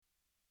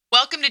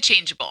Welcome to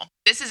Changeable.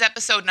 This is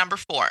episode number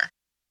 4.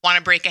 Want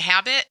to break a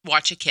habit?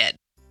 Watch a kid.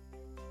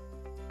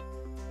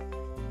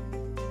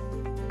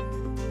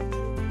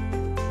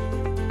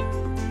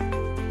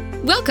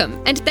 Welcome,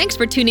 and thanks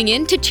for tuning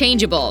in to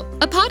Changeable,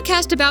 a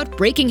podcast about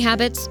breaking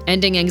habits,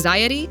 ending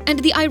anxiety, and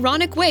the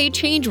ironic way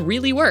change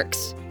really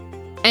works.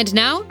 And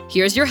now,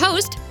 here's your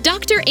host,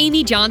 Dr.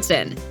 Amy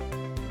Johnson.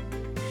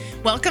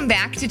 Welcome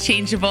back to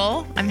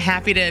Changeable. I'm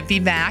happy to be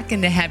back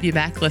and to have you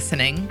back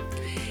listening.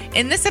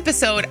 In this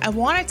episode, I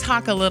want to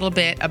talk a little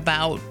bit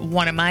about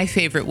one of my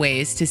favorite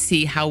ways to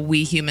see how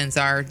we humans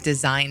are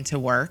designed to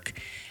work,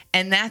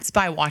 and that's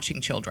by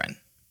watching children.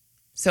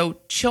 So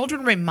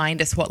children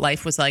remind us what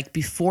life was like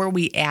before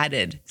we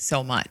added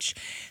so much.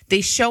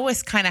 They show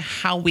us kind of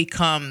how we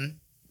come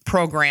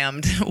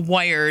programmed,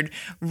 wired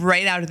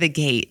right out of the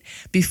gate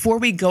before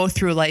we go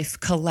through life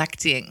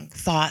collecting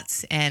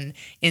thoughts and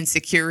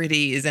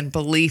insecurities and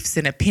beliefs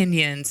and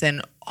opinions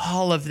and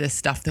all of this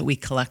stuff that we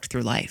collect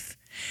through life.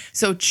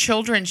 So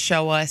children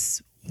show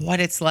us what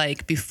it's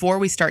like before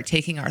we start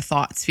taking our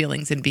thoughts,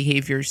 feelings, and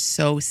behaviors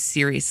so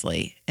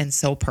seriously and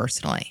so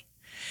personally.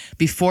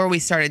 Before we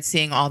started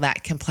seeing all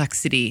that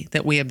complexity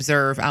that we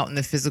observe out in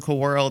the physical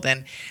world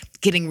and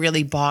getting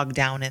really bogged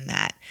down in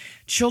that.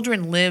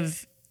 Children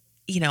live,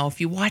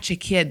 if you watch a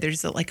kid,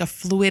 there's like a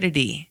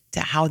fluidity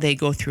to how they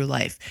go through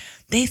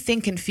life. They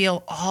think and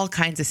feel all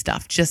kinds of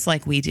stuff just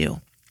like we do.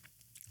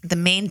 The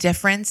main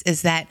difference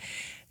is that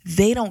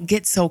they don't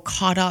get so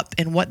caught up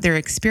in what they're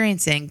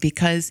experiencing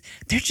because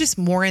they're just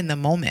more in the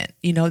moment.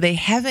 They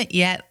haven't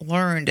yet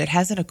learned, it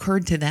hasn't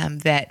occurred to them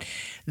that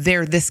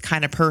they're this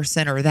kind of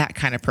person or that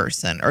kind of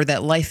person, or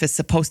that life is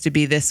supposed to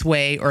be this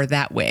way or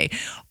that way.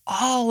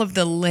 All of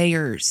the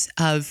layers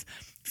of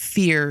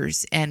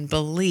fears and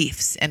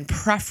beliefs and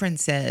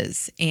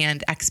preferences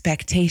and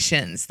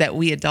expectations that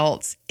we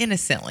adults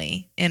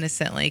innocently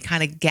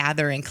kind of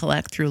gather and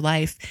collect through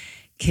life.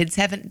 Kids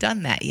haven't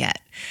done that yet.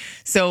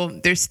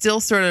 So they're still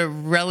sort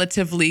of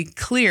relatively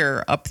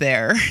clear up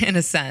there in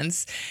a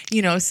sense,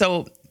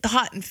 so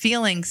thought and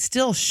feeling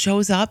still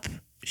shows up,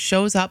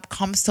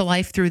 comes to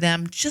life through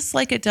them just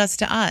like it does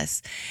to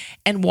us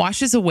and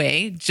washes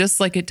away just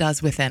like it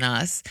does within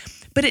us.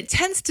 But it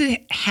tends to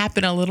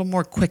happen a little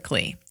more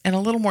quickly and a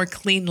little more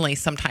cleanly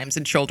sometimes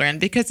in children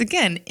because,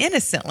 again,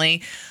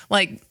 innocently,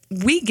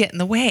 we get in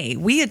the way.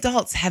 We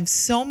adults have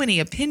so many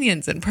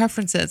opinions and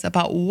preferences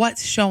about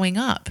what's showing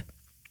up.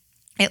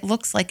 It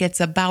looks like it's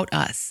about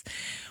us.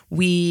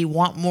 We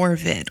want more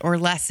of it or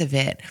less of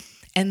it.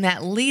 And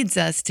that leads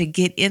us to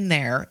get in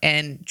there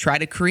and try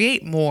to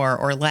create more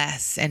or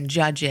less and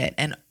judge it.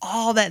 And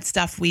all that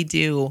stuff we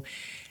do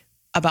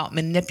about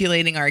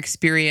manipulating our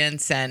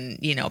experience and,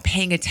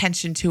 paying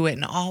attention to it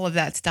and all of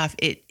that stuff,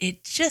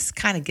 it just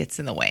kind of gets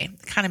in the way.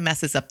 It kind of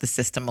messes up the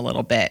system a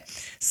little bit,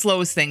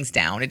 slows things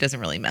down. It doesn't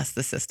really mess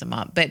the system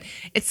up, but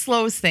it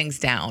slows things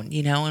down,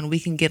 and we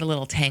can get a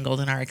little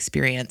tangled in our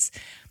experience.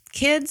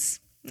 Kids,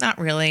 not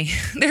really.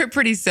 They're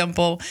pretty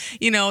simple.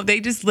 They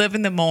just live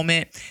in the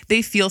moment.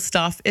 They feel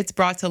stuff. It's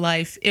brought to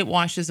life. It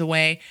washes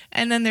away.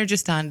 And then they're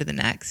just on to the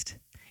next.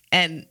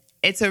 And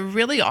it's a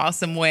really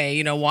awesome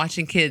way,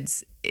 watching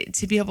kids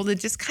to be able to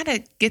just kind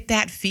of get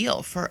that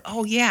feel for,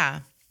 oh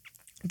yeah,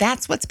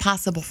 that's what's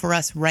possible for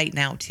us right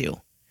now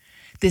too.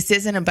 This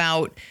isn't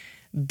about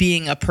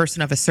being a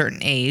person of a certain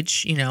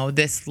age,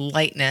 this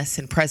lightness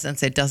and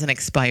presence, it doesn't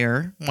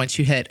expire once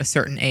you hit a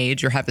certain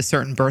age or have a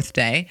certain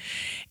birthday.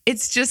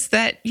 It's just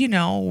that,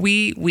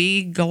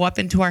 we go up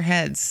into our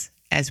heads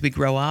as we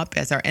grow up,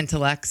 as our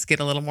intellects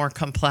get a little more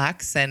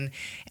complex and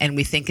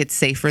we think it's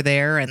safer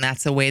there. And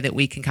that's a way that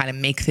we can kind of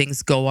make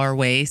things go our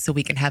way so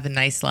we can have a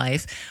nice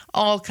life.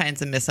 All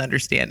kinds of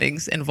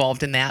misunderstandings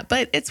involved in that,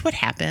 but it's what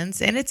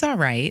happens and it's all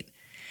right.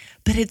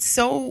 But it's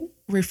so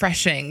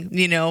refreshing,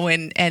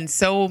 and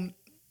so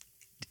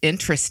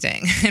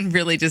interesting and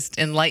really just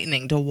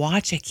enlightening to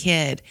watch a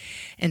kid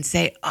and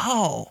say,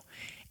 oh,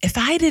 if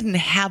I didn't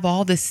have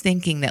all this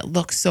thinking that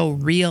looks so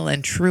real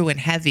and true and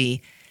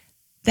heavy,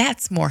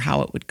 that's more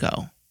how it would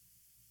go.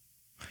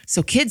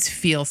 So kids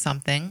feel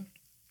something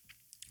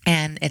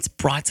and it's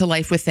brought to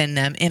life within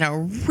them in a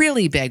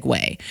really big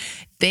way.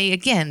 They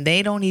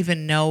don't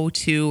even know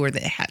to, or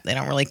they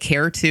don't really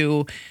care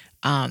to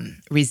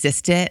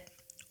resist it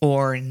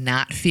or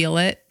not feel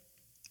it.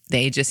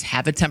 They just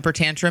have a temper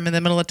tantrum in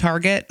the middle of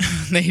Target.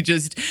 They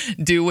just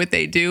do what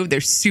they do. They're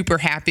super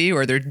happy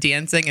or they're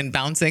dancing and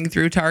bouncing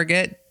through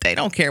Target. They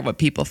don't care what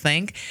people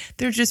think.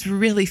 They're just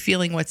really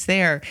feeling what's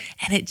there.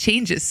 And it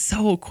changes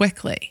so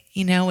quickly.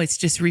 It's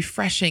just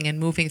refreshing and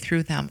moving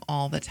through them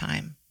all the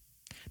time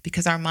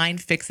because our mind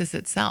fixes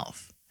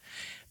itself.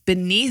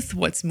 Beneath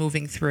what's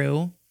moving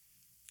through,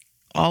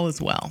 all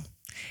is well.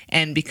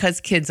 And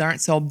because kids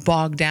aren't so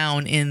bogged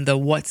down in the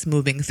what's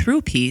moving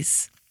through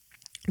piece,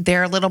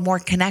 they're a little more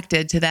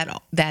connected to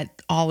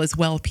that all is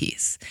well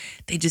piece.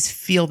 They just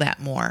feel that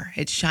more.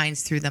 It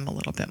shines through them a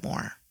little bit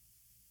more.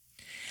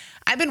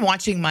 I've been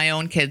watching my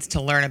own kids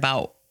to learn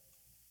about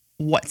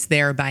what's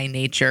there by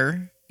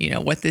nature,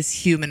 what this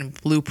human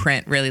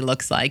blueprint really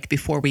looks like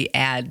before we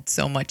add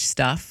so much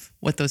stuff,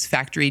 what those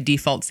factory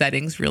default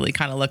settings really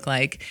kind of look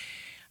like,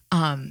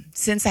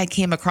 since I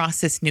came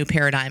across this new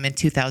paradigm in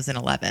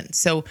 2011.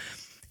 So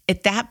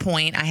at that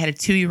point, I had a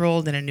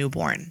 2-year-old and a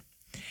newborn.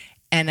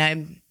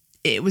 And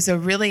it was a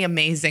really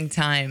amazing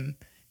time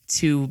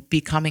to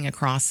be coming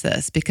across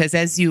this, because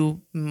as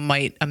you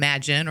might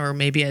imagine, or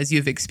maybe as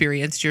you've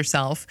experienced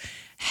yourself,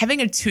 having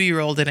a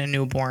 2-year-old and a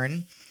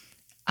newborn,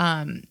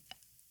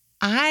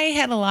 I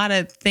had a lot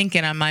of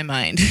thinking on my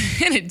mind,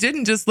 and it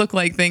didn't just look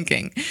like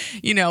thinking.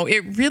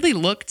 It really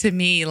looked to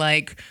me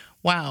like,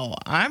 wow,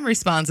 I'm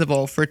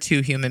responsible for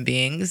 2 human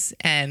beings.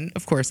 And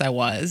of course I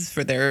was,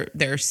 for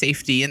their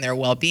safety and their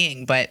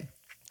well-being, but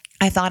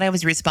I thought I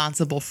was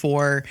responsible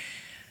for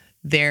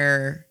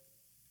their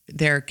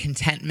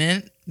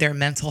contentment, their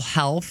mental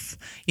health,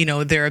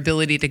 their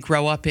ability to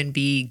grow up and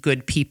be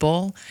good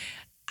people.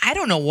 I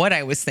don't know what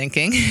I was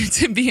thinking,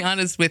 to be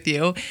honest with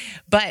you,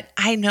 but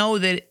I know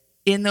that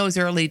in those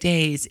early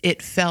days,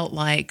 it felt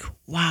like,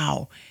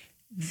 wow,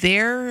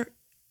 their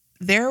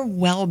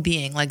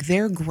well-being, like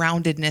their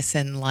groundedness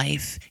in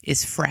life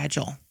is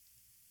fragile.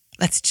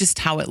 That's just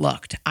how it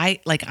looked.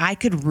 I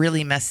could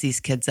really mess these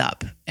kids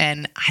up,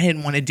 and I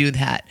didn't want to do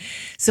that.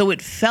 So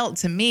it felt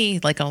to me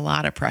like a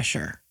lot of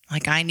pressure.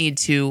 Like I need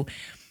to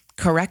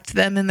correct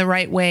them in the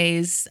right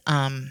ways,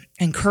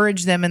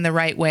 encourage them in the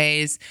right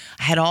ways.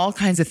 I had all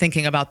kinds of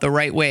thinking about the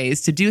right ways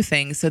to do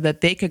things so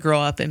that they could grow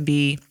up and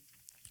be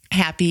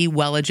happy,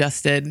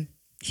 well-adjusted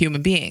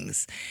human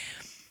beings.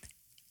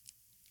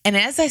 And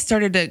as I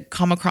started to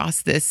come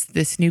across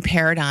this new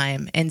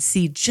paradigm and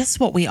see just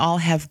what we all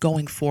have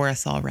going for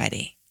us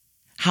already,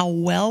 how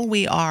well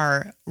we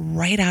are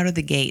right out of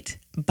the gate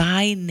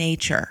by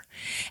nature,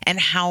 and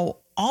how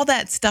all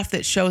that stuff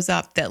that shows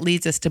up that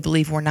leads us to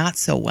believe we're not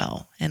so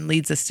well and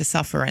leads us to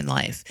suffer in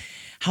life,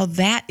 how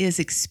that is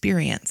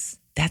experience.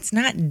 That's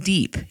not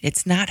deep.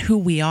 It's not who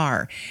we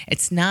are.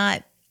 It's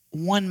not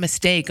one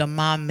mistake a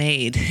mom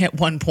made at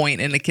one point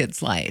in a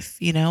kid's life.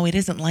 It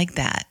isn't like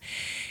that.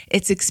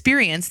 It's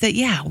experience that,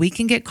 yeah, we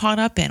can get caught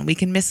up in, we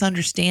can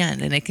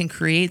misunderstand, and it can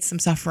create some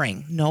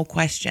suffering, no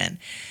question.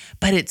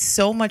 But it's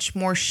so much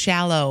more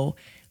shallow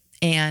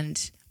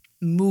and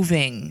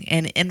moving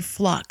and in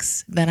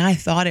flux than I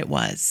thought it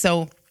was.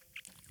 So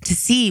to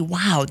see,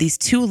 wow, these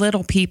 2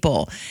 little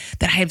people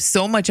that I have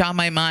so much on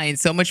my mind,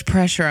 so much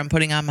pressure I'm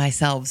putting on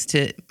myself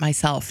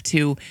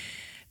to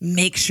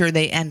make sure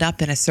they end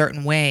up in a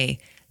certain way,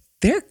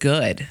 they're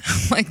good.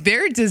 Like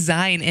their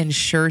design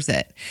ensures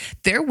it.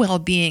 Their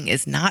well-being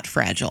is not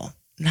fragile,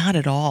 not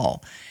at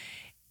all.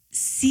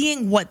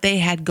 Seeing what they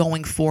had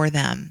going for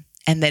them,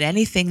 and that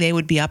anything they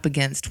would be up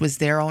against was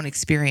their own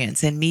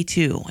experience, and me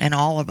too, and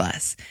all of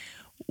us,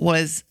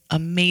 was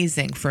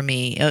amazing for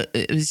me.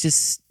 It was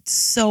just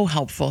so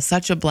helpful,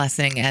 such a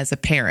blessing as a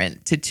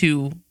parent to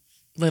 2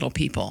 little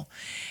people.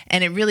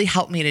 And it really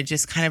helped me to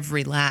just kind of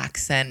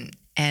relax and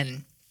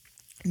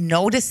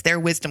notice their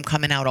wisdom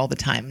coming out all the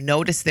time,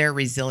 notice their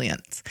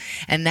resilience.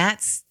 And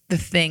that's the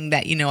thing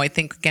that, I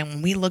think, again,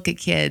 when we look at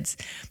kids,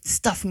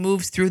 stuff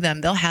moves through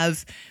them. They'll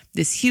have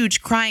this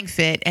huge crying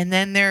fit, and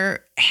then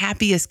they're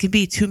happy as can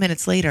be 2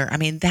 minutes later. I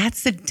mean,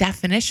 that's the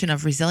definition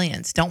of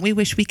resilience. Don't we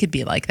wish we could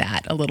be like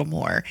that a little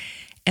more?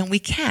 And we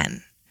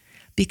can,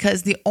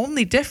 because the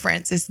only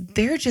difference is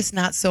they're just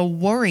not so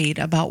worried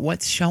about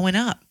what's showing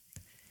up.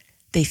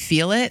 They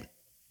feel it.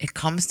 It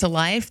comes to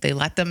life. They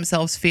let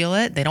themselves feel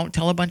it. They don't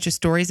tell a bunch of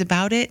stories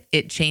about it.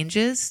 It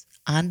changes.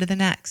 On to the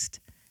next.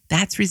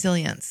 That's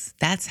resilience.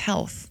 That's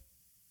health.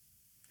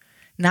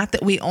 Not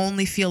that we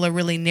only feel a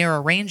really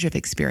narrow range of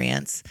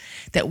experience,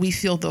 that we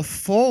feel the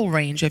full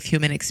range of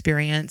human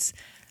experience,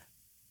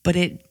 but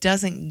it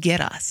doesn't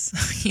get us.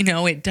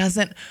 It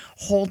doesn't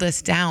hold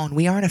us down.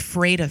 We aren't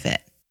afraid of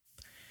it.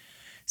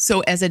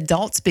 So as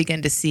adults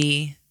begin to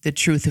see the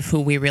truth of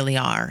who we really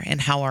are and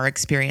how our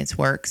experience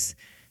works,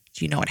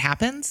 do you know what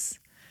happens?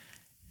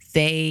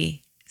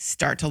 They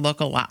start to look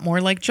a lot more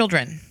like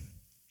children.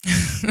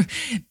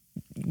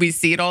 We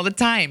see it all the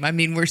time. I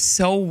mean, we're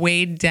so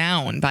weighed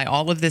down by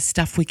all of this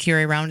stuff we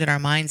carry around in our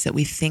minds that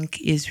we think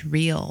is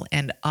real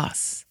and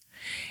us.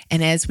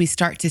 And as we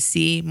start to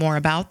see more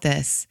about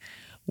this,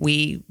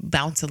 we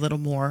bounce a little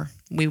more.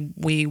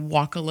 We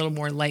walk a little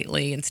more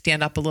lightly and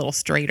stand up a little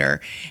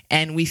straighter,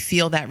 and we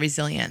feel that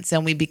resilience,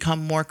 and we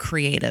become more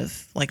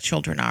creative like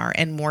children are,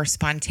 and more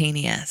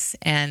spontaneous,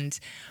 and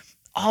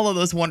all of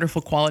those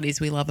wonderful qualities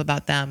we love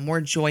about them,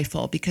 more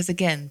joyful, because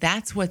again,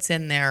 that's what's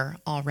in there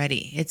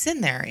already. It's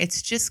in there.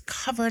 It's just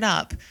covered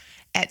up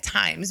at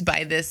times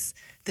by this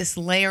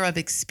layer of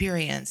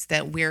experience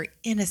that we're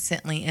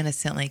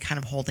innocently kind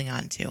of holding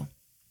on to.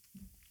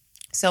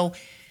 So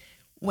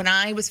when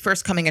I was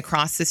first coming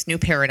across this new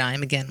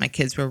paradigm, again, my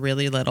kids were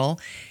really little,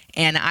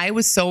 and I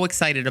was so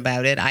excited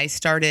about it. I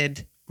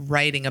started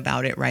writing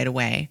about it right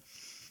away.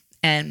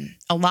 And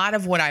a lot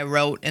of what I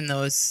wrote in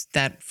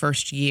that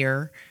first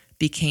year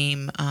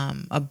became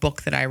a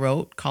book that I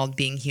wrote called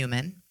Being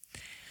Human.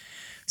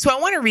 So I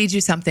want to read you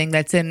something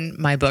that's in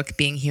my book,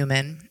 Being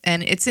Human,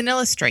 and it's an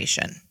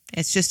illustration.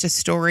 It's just a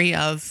story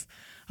of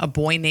a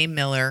boy named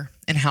Miller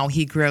and how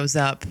he grows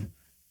up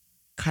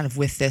kind of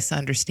with this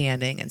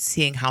understanding and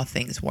seeing how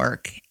things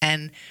work.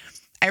 And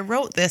I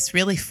wrote this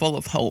really full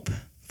of hope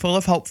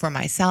for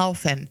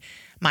myself and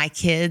my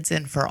kids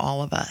and for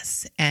all of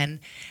us. And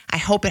I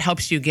hope it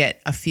helps you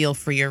get a feel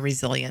for your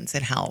resilience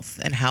and health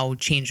and how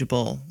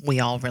changeable we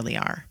all really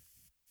are.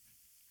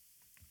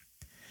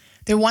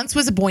 There once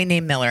was a boy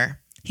named Miller.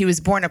 He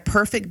was born a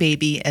perfect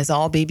baby, as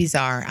all babies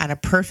are, on a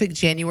perfect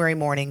January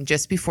morning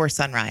just before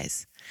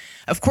sunrise.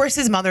 Of course,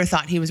 his mother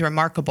thought he was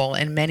remarkable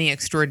in many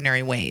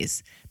extraordinary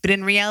ways, but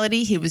in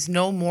reality, he was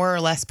no more or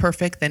less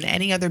perfect than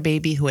any other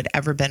baby who had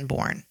ever been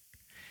born.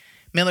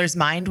 Miller's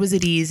mind was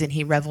at ease, and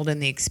he reveled in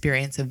the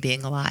experience of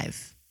being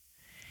alive.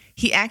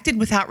 He acted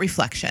without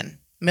reflection.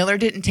 Miller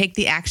didn't take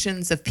the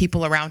actions of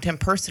people around him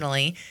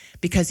personally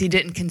because he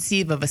didn't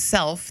conceive of a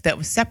self that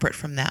was separate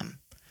from them.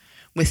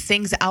 With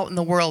things out in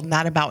the world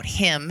not about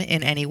him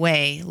in any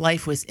way,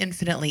 life was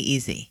infinitely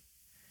easy.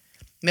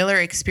 Miller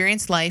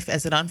experienced life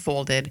as it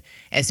unfolded,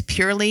 as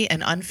purely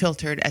and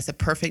unfiltered as a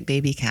perfect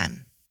baby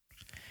can.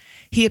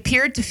 He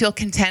appeared to feel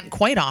content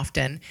quite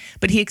often,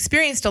 but he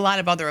experienced a lot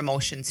of other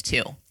emotions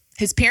too.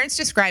 His parents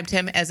described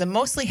him as a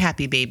mostly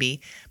happy baby,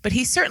 but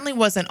he certainly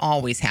wasn't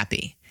always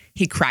happy.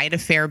 He cried a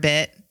fair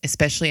bit,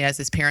 especially as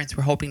his parents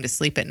were hoping to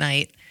sleep at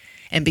night,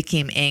 and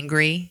became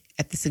angry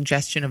at the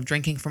suggestion of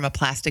drinking from a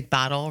plastic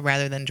bottle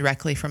rather than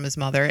directly from his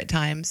mother at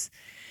times.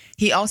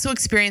 He also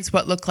experienced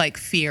what looked like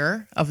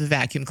fear of the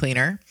vacuum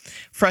cleaner,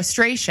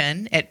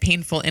 frustration at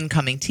painful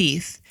incoming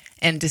teeth,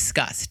 and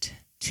disgust.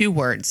 2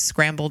 words,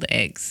 scrambled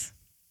eggs.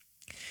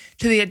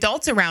 To the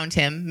adults around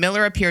him,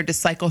 Miller appeared to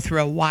cycle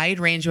through a wide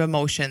range of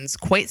emotions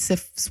quite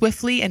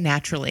swiftly and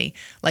naturally,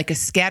 like a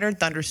scattered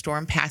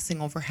thunderstorm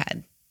passing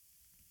overhead.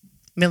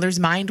 Miller's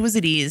mind was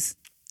at ease,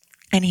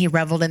 and he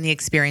reveled in the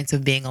experience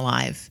of being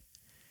alive.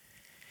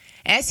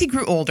 As he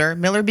grew older,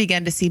 Miller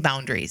began to see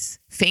boundaries.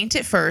 Faint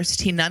at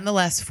first, he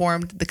nonetheless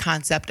formed the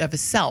concept of a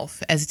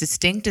self as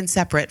distinct and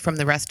separate from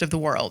the rest of the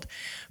world,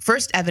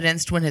 first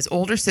evidenced when his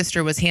older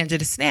sister was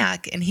handed a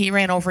snack and he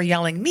ran over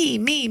yelling, "Me,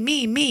 me,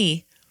 me,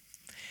 me."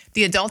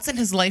 The adults in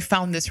his life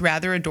found this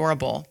rather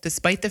adorable,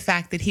 despite the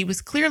fact that he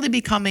was clearly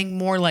becoming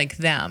more like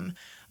them,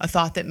 a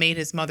thought that made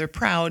his mother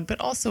proud but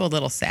also a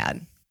little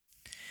sad.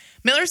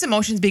 Miller's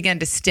emotions began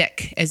to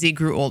stick as he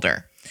grew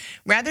older.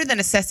 Rather than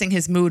assessing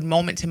his mood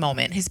moment to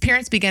moment, his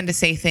parents began to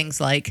say things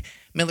like,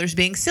 "Miller's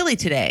being silly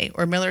today,"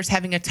 or "Miller's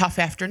having a tough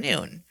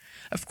afternoon."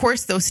 Of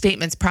course, those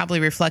statements probably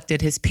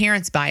reflected his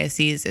parents'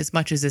 biases as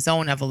much as his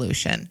own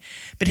evolution,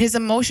 but his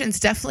emotions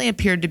definitely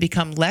appeared to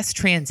become less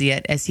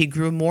transient as he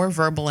grew more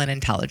verbal and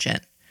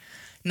intelligent.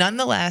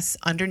 Nonetheless,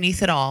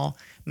 underneath it all,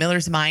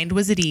 Miller's mind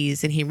was at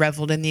ease and he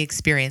reveled in the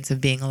experience of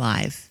being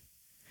alive.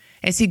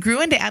 As he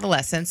grew into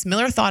adolescence,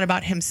 Miller thought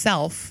about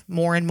himself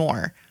more and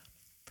more.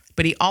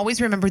 But he always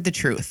remembered the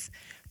truth.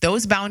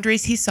 Those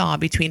boundaries he saw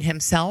between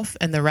himself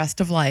and the rest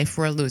of life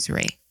were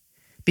illusory.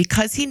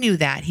 Because he knew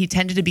that, he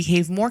tended to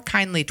behave more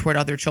kindly toward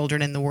other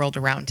children in the world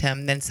around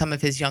him than some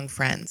of his young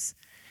friends.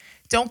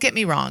 Don't get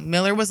me wrong,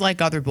 Miller was like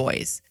other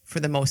boys,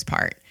 for the most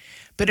part.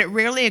 But it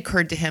rarely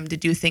occurred to him to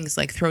do things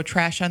like throw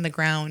trash on the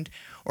ground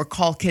or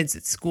call kids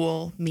at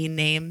school mean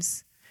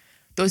names.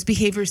 Those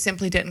behaviors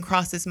simply didn't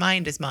cross his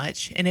mind as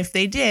much, and if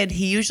they did,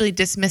 he usually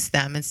dismissed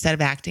them instead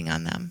of acting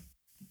on them.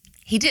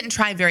 He didn't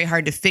try very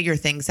hard to figure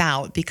things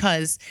out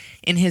because,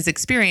 in his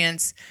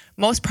experience,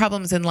 most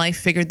problems in life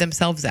figured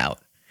themselves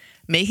out.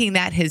 Making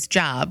that his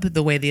job,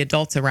 the way the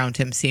adults around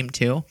him seemed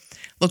to,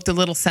 looked a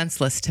little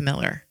senseless to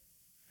Miller.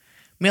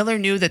 Miller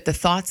knew that the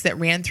thoughts that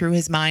ran through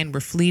his mind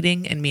were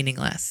fleeting and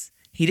meaningless.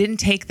 He didn't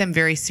take them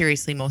very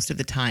seriously most of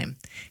the time.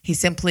 He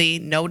simply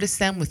noticed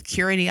them with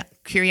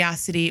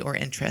curiosity or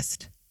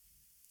interest.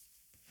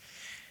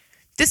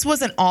 This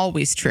wasn't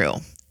always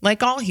true.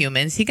 Like all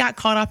humans, he got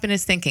caught up in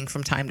his thinking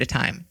from time to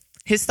time.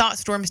 His thought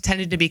storms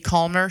tended to be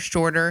calmer,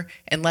 shorter,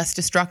 and less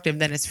destructive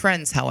than his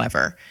friends,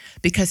 however,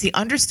 because he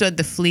understood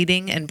the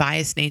fleeting and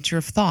biased nature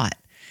of thought.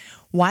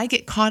 Why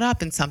get caught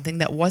up in something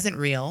that wasn't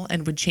real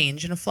and would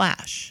change in a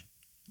flash?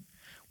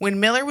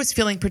 When Miller was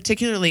feeling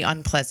particularly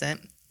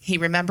unpleasant, he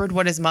remembered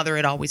what his mother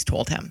had always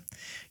told him.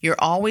 You're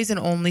always and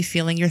only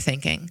feeling you're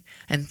thinking,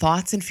 and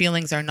thoughts and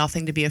feelings are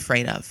nothing to be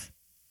afraid of.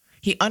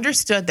 He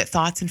understood that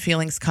thoughts and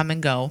feelings come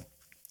and go,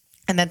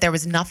 and that there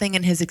was nothing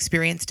in his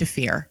experience to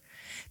fear.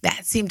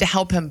 That seemed to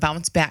help him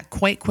bounce back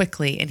quite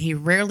quickly, and he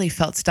rarely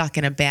felt stuck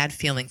in a bad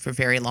feeling for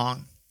very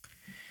long.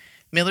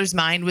 Miller's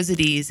mind was at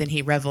ease, and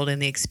he reveled in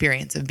the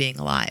experience of being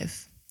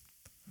alive.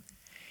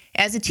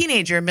 As a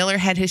teenager, Miller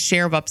had his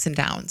share of ups and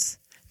downs.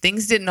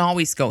 Things didn't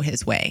always go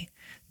his way.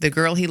 The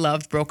girl he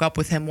loved broke up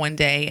with him one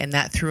day, and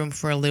that threw him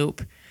for a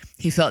loop.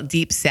 He felt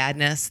deep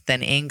sadness,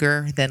 then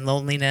anger, then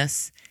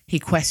loneliness. He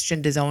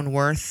questioned his own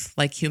worth,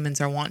 like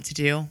humans are wont to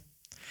do.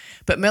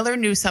 But Miller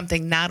knew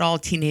something not all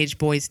teenage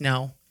boys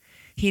know.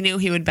 He knew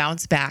he would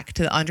bounce back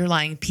to the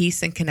underlying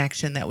peace and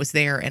connection that was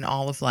there in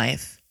all of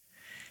life.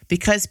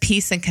 Because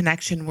peace and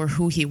connection were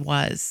who he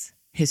was,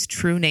 his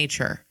true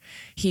nature,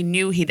 He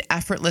knew he'd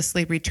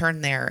effortlessly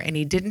return there, and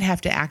he didn't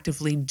have to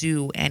actively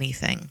do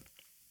anything.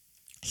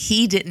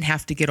 He didn't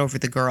have to get over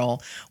the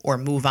girl or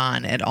move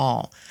on at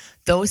all.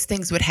 Those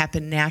things would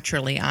happen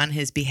naturally on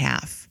his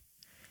behalf.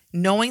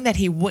 Knowing that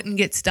he wouldn't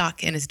get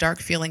stuck in his dark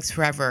feelings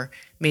forever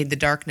made the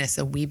darkness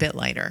a wee bit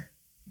lighter.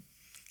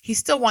 He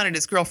still wanted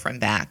his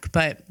girlfriend back,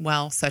 but,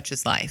 well, such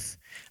is life.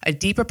 A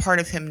deeper part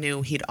of him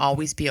knew he'd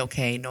always be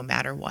okay no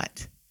matter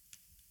what.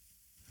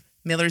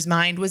 Miller's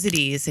mind was at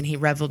ease, and he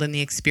reveled in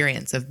the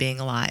experience of being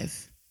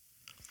alive.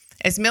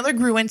 As Miller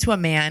grew into a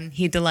man,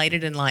 he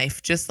delighted in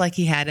life just like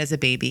he had as a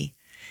baby.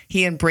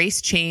 He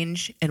embraced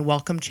change and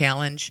welcomed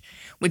challenge,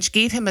 which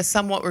gave him a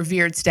somewhat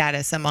revered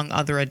status among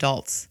other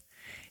adults.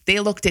 They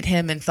looked at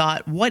him and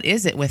thought, what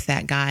is it with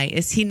that guy?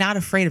 Is he not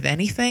afraid of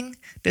anything?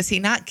 Does he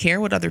not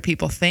care what other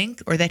people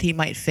think, or that he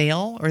might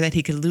fail, or that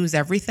he could lose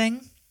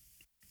everything?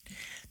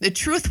 The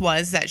truth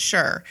was that,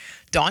 sure,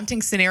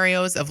 daunting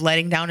scenarios of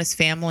letting down his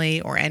family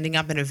or ending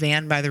up in a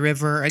van by the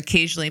river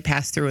occasionally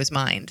passed through his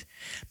mind.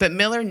 But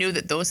Miller knew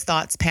that those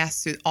thoughts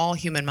passed through all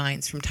human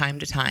minds from time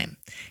to time.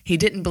 He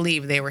didn't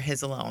believe they were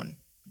his alone.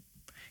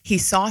 He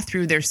saw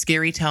through their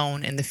scary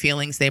tone and the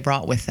feelings they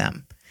brought with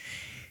them.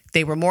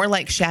 They were more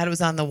like shadows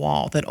on the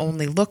wall that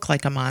only look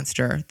like a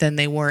monster than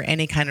they were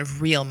any kind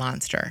of real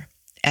monster.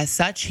 As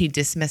such, he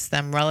dismissed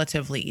them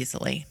relatively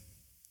easily.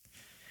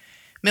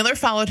 Miller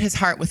followed his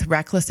heart with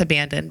reckless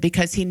abandon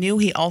because he knew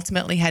he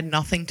ultimately had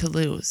nothing to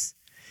lose.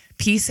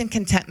 Peace and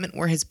contentment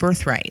were his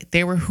birthright.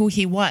 They were who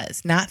he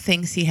was, not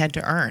things he had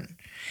to earn.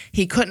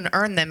 He couldn't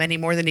earn them any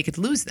more than he could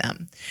lose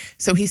them.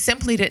 So he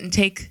simply didn't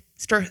take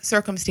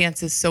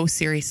circumstances so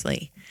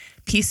seriously.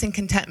 Peace and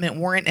contentment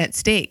weren't at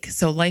stake,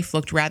 so life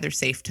looked rather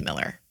safe to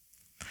Miller.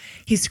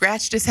 He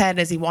scratched his head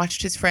as he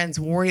watched his friends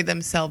worry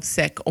themselves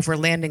sick over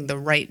landing the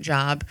right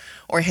job,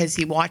 or as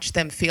he watched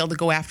them fail to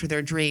go after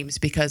their dreams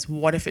because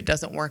what if it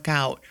doesn't work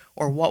out,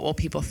 or what will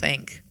people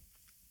think?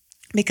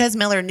 Because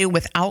Miller knew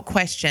without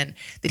question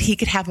that he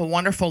could have a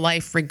wonderful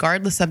life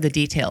regardless of the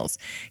details,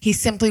 he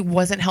simply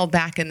wasn't held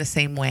back in the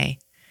same way.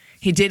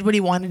 He did what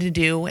he wanted to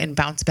do and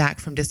bounced back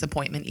from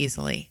disappointment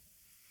easily.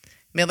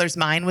 Miller's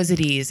mind was at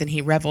ease, and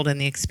he reveled in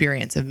the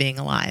experience of being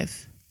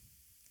alive.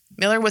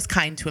 Miller was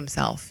kind to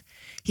himself.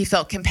 He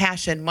felt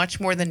compassion much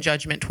more than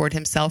judgment toward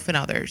himself and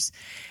others.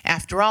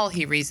 After all,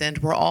 he reasoned,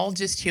 we're all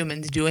just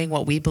humans doing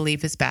what we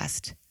believe is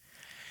best.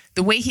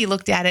 The way he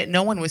looked at it,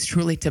 no one was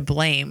truly to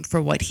blame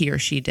for what he or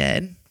she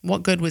did.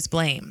 What good was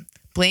blame?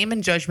 Blame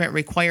and judgment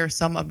require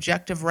some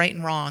objective right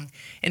and wrong,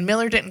 and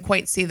Miller didn't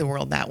quite see the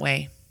world that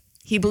way.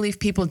 He believed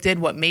people did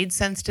what made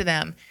sense to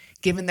them,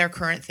 given their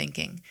current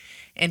thinking,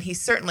 and he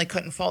certainly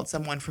couldn't fault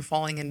someone for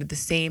falling into the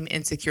same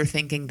insecure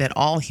thinking that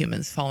all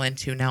humans fall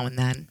into now and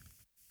then.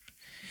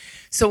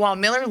 So while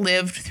Miller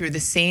lived through the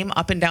same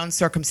up and down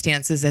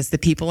circumstances as the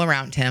people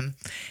around him,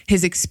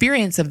 his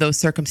experience of those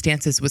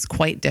circumstances was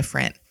quite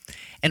different.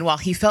 And while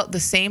he felt the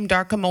same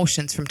dark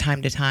emotions from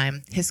time to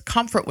time, his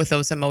comfort with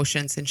those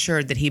emotions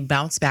ensured that he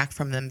bounced back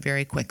from them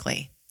very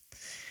quickly.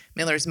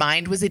 Miller's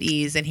mind was at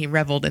ease, and he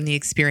reveled in the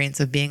experience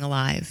of being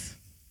alive.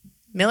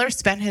 Miller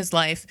spent his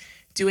life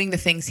doing the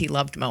things he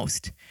loved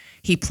most.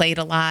 He played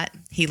a lot,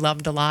 he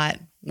loved a lot,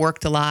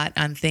 worked a lot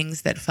on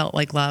things that felt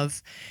like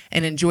love,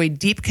 and enjoyed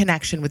deep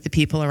connection with the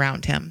people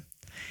around him.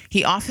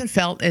 He often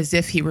felt as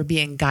if he were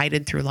being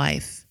guided through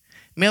life.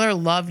 Miller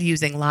loved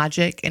using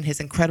logic and his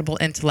incredible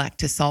intellect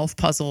to solve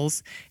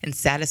puzzles and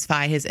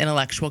satisfy his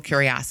intellectual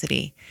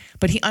curiosity,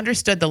 but he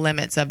understood the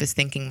limits of his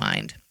thinking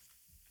mind.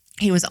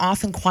 He was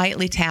often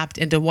quietly tapped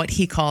into what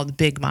he called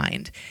big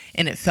mind,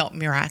 and it felt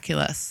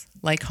miraculous,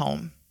 like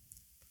home.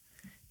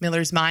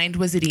 Miller's mind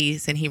was at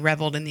ease, and he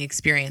reveled in the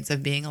experience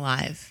of being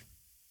alive.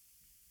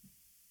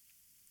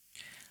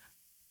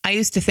 I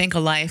used to think a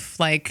life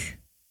like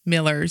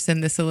Miller's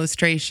in this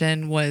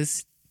illustration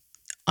was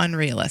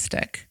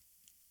unrealistic.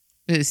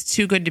 It was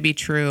too good to be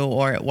true,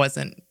 or it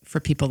wasn't for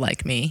people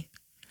like me.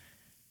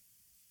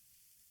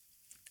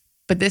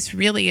 But this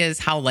really is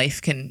how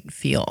life can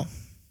feel.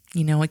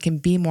 You know, it can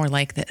be more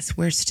like this.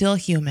 We're still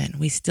human.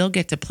 We still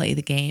get to play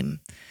the game.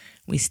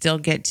 We still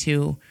get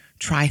to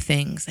try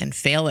things and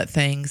fail at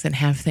things and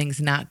have things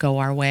not go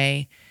our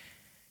way.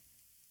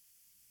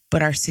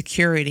 But our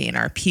security and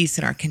our peace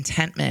and our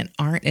contentment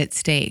aren't at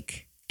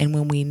stake. And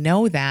when we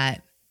know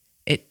that,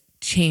 it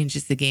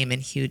changes the game in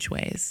huge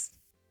ways.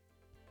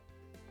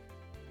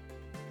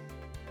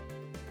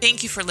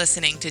 Thank you for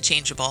listening to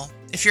Changeable.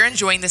 If you're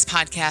enjoying this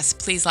podcast,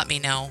 please let me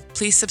know.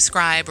 Please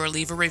subscribe or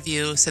leave a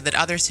review so that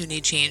others who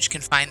need change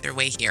can find their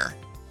way here.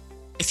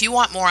 If you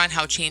want more on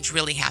how change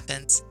really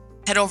happens,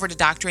 head over to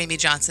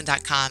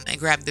dramyjohnson.com and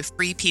grab the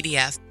free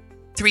PDF,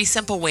 3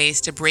 Simple Ways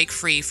to Break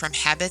Free from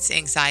Habits,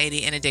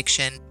 Anxiety, and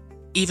Addiction,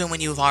 even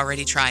when you've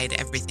already tried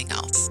everything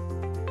else.